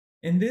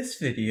In this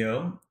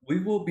video, we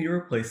will be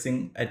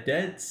replacing a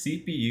dead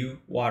CPU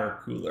water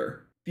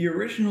cooler. The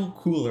original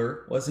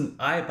cooler was an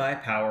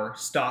iBuyPower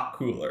stock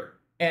cooler,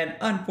 and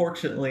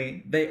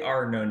unfortunately, they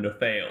are known to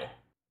fail.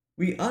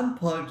 We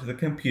unplugged the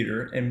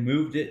computer and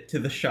moved it to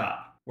the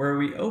shop, where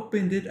we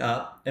opened it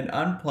up and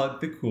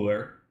unplugged the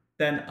cooler,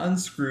 then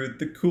unscrewed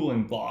the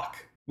cooling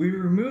block. We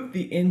removed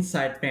the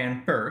inside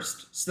fan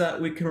first so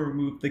that we can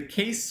remove the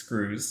case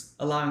screws,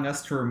 allowing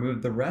us to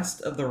remove the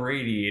rest of the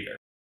radiator.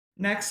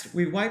 Next,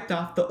 we wiped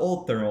off the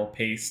old thermal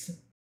paste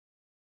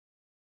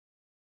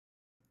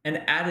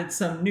and added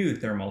some new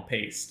thermal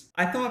paste.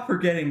 I thought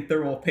forgetting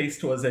thermal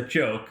paste was a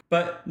joke,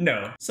 but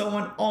no,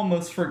 someone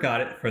almost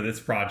forgot it for this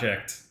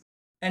project.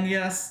 And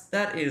yes,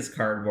 that is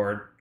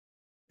cardboard.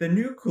 The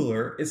new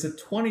cooler is a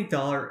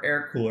 $20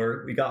 air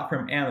cooler we got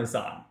from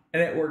Amazon,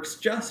 and it works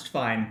just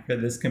fine for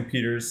this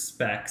computer's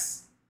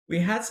specs. We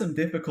had some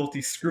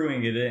difficulty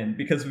screwing it in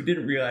because we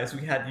didn't realize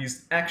we had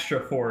used extra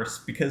force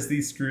because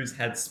these screws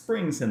had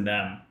springs in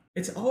them.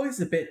 It's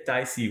always a bit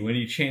dicey when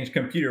you change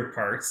computer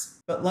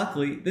parts, but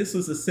luckily this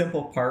was a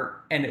simple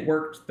part and it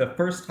worked the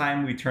first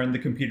time we turned the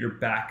computer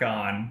back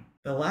on.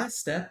 The last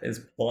step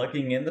is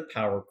plugging in the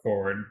power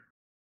cord.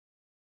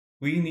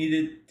 We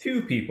needed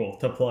 2 people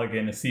to plug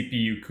in a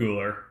CPU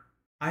cooler.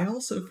 I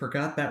also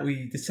forgot that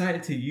we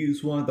decided to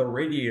use one of the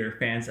radiator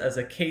fans as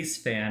a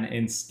case fan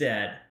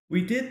instead.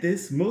 We did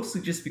this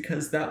mostly just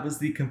because that was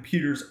the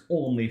computer's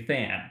only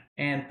fan,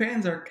 and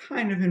fans are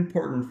kind of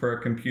important for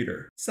a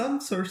computer.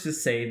 Some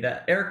sources say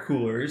that air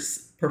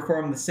coolers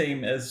perform the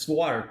same as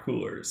water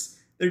coolers.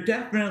 They're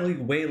definitely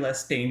way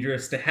less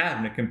dangerous to have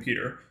in a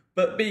computer,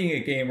 but being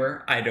a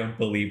gamer, I don't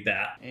believe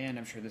that. And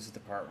I'm sure this is the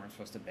part where I'm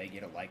supposed to beg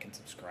you to like and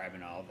subscribe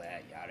and all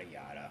that, yada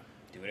yada.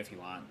 Do it if you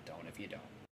want, don't if you don't.